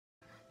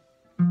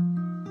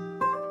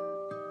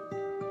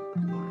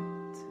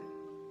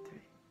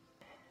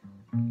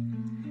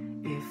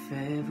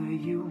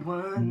you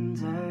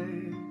wonder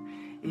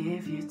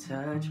if you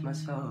touch my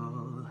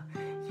soul?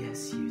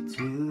 Yes, you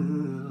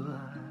do.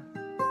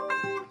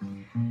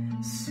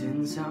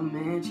 Since I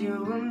met you,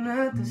 I'm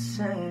not the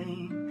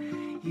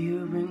same.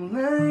 You bring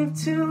life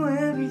to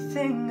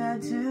everything I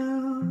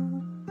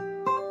do.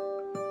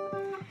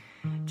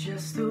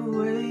 Just the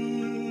way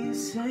you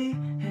say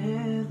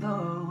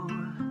hello,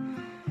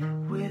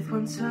 with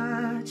one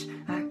touch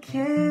I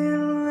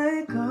can't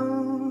let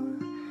go.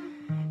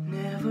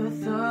 Never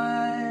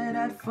thought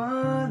I'd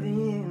fall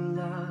in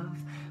love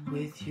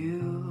with you.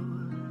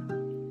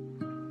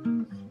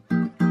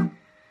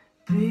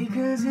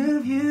 Because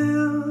of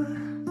you,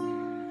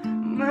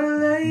 my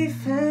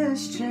life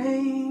has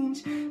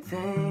changed.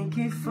 Thank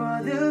you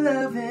for the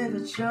love and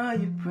the joy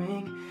you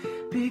bring.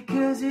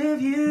 Because of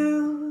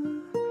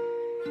you,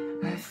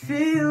 I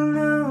feel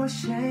no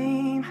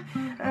shame.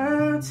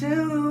 I'll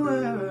tell the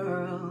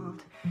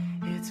world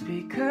it's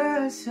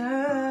because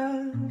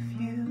of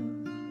you.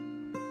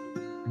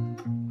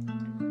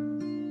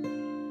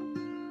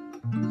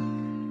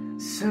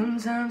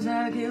 Sometimes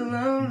I get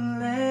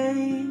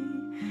lonely,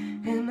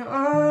 and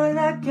all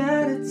I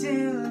gotta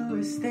do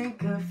is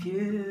think of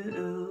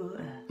you.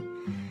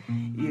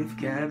 You've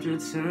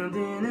captured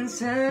something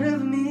inside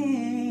of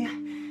me.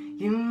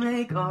 You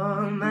make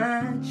all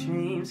my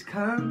dreams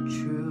come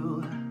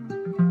true.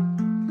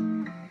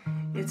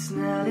 It's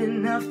not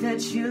enough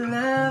that you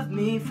love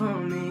me for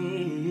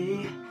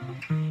me.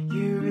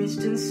 You reached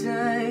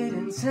inside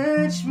and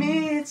touched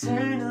me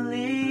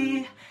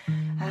eternally.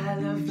 I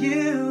love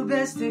you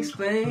best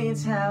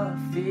explains how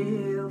I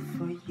feel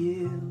for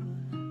you.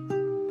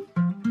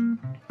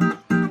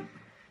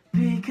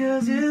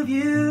 Because of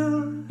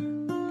you,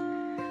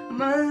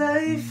 my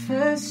life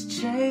has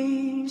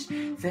changed.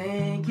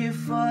 Thank you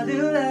for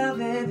the love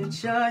and the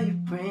joy you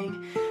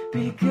bring.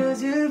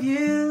 Because of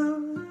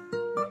you,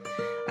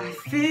 I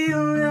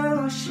feel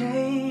no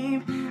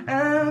shame.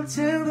 I'll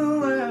tell the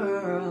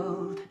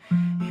world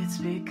it's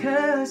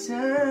because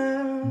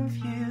of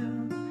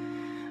you.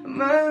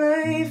 My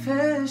life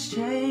has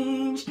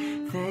changed.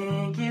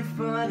 Thank you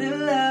for the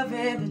love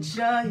and the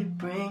joy you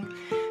bring.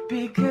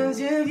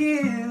 Because of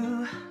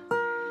you,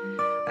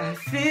 I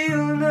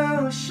feel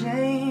no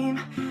shame.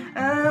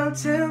 I'll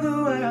tell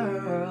the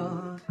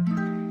world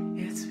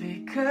it's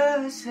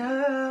because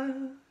of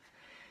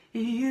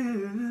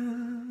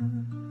you.